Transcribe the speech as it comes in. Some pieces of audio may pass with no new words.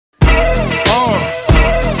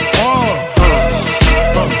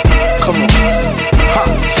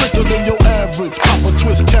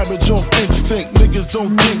niggas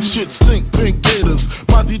don't think shit stink, pink gators.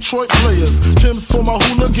 My Detroit players, Tim's for my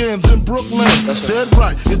hooligans in Brooklyn. Dead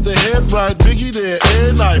right, if the head right, Biggie there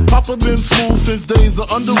every night. Papa been smooth since days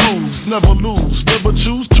of under rules. Never lose, never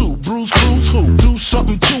choose to. Bruise, cruise, who? Do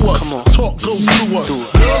something to us. Talk, go through us.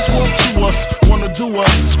 Girls want to us, wanna do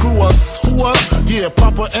us. Screw us, who us? Yeah,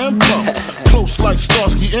 Papa and Plum. Close like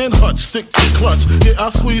Starsky and Hutch, stick to clutch. Yeah, I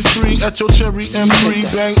squeeze 3 at your cherry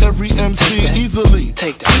M3. Bang every MC easily.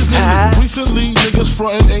 Easily. Recently, niggas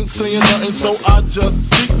frontin' ain't saying nothing, so I just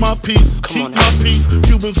speak my peace, keep my peace.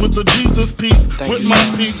 Cubans with the Jesus peace, with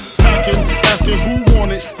my peeps. Packing, asking who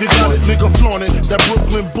want it. You got it, nigga flaunt it. That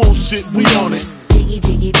Brooklyn bullshit, we on it. Biggie,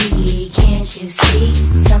 Biggie, Biggie, can't you see?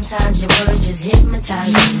 Sometimes your words just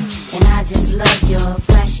hypnotize me, and I just love your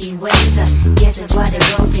flashy ways. I guess that's why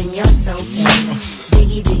they're broken, you're so fake.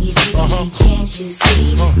 Biggie, Biggie, Biggie, can't you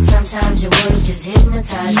see? Sometimes your words just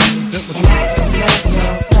hypnotize me, and I just love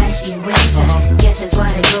your flashy ways. I guess that's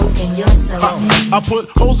why they're broken, you're so fake. I put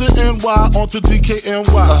O's in NY onto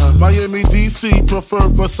DKNY. Miami, DC, prefer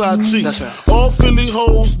Versace. That's right. All Philly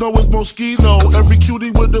hoes know it's Moschino. Every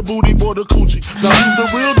cutie with the booty, boy, the coochie. Now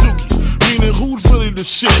who's the real dookie? Meaning who's really the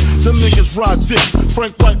shit? Them niggas ride dicks.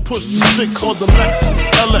 Frank White push the 6 or the Lexus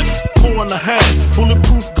LX 4.5.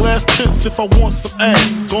 Bulletproof glass tints if I want some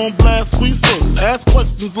ass. Gon' blast, squeeze first, ask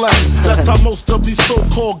questions last. That's how most of these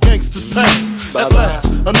so-called gangsters pass. At last,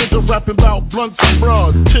 a nigga rapping about blunts and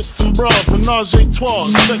broads, tits and bras, menage a trois,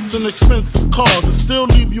 sex and expensive cars, and still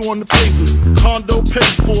leave you on the pavement. Condo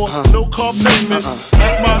paid for, no car payment.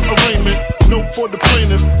 At my arraignment, note for the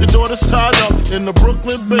plaintiff. Your daughter's tied up in the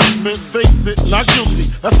Brooklyn basement. Face it, not guilty.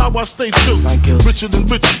 That's how I stay true. Richer than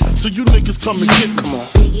richer, so you niggas come and get me. Come on.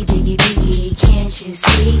 Biggie, Biggie, Biggie, can't you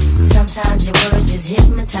see? Sometimes your words just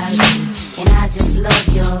hypnotize me, and I just love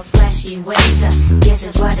your flashy ways. I guess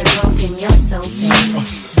that's why they're broken, you're so fake.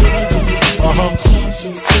 Biggie, Biggie, Biggie, can't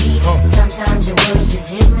you see? Sometimes your words just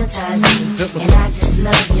hypnotize me, and I just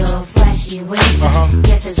love your flashy ways. I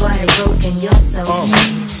guess that's why they're broken, you're so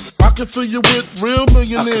fake. I can fill you with real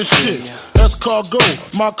millionaire shit. That's cargo,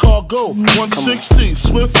 my cargo, 160,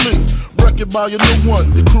 swiftly. Wreck it by your new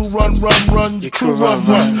one. Your crew run, your crew run.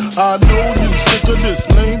 I know you sick of this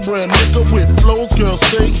name brand nigga with flows. Girl,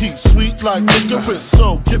 say he's sweet like licorice.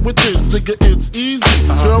 So get with this, nigga, it's easy.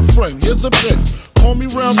 Girlfriend, here's a pin. Call me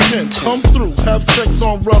round 10, come through, have sex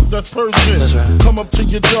on rugs, that's Persian. Come up to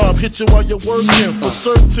your job, hit you while you're working, for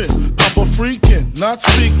certain. Papa freaking, not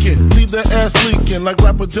speaking, leave that ass leaking like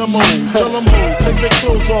rapper demo. Tell them who, take their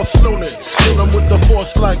clothes off slowly. Kill them with the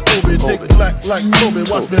force like Obi, dick black like Kobe.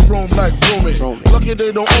 Watch me roam like Romy. Lucky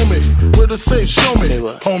they don't owe me, where to say show me,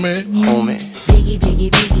 homie. Biggie,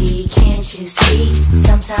 Biggie, Biggie, can't you see?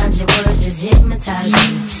 Sometimes your words just hypnotize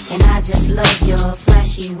me, and I just love your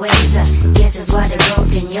flashy ways. I guess that's why they're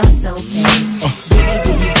broken, you're so fake. Biggie,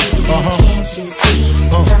 Biggie, Biggie, can't you see?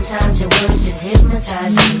 Sometimes your words just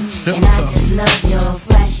hypnotize me, and I just love your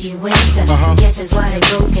flashy ways. I guess that's why they're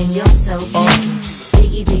broken, you're so fake.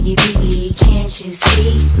 Biggie, Biggie, Biggie, can't you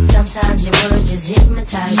see? Sometimes your words just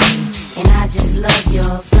hypnotize me, and I just love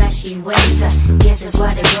your flashy ways. I guess that's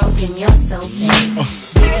why they're broken, you're so fake.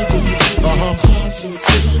 Biggie, Biggie, Biggie, can't you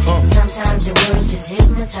see? Sometimes your words just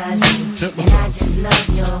hypnotize me, and I just love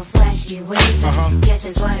your flashy ways. I guess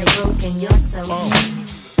that's why they're broken, you're so fake.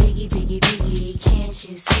 Biggie, Biggie, Biggie, can't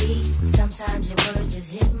you see? Sometimes your words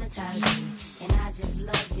just hypnotize me, and I just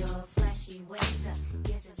love your flashy ways. I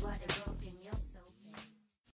guess that's why they're broken.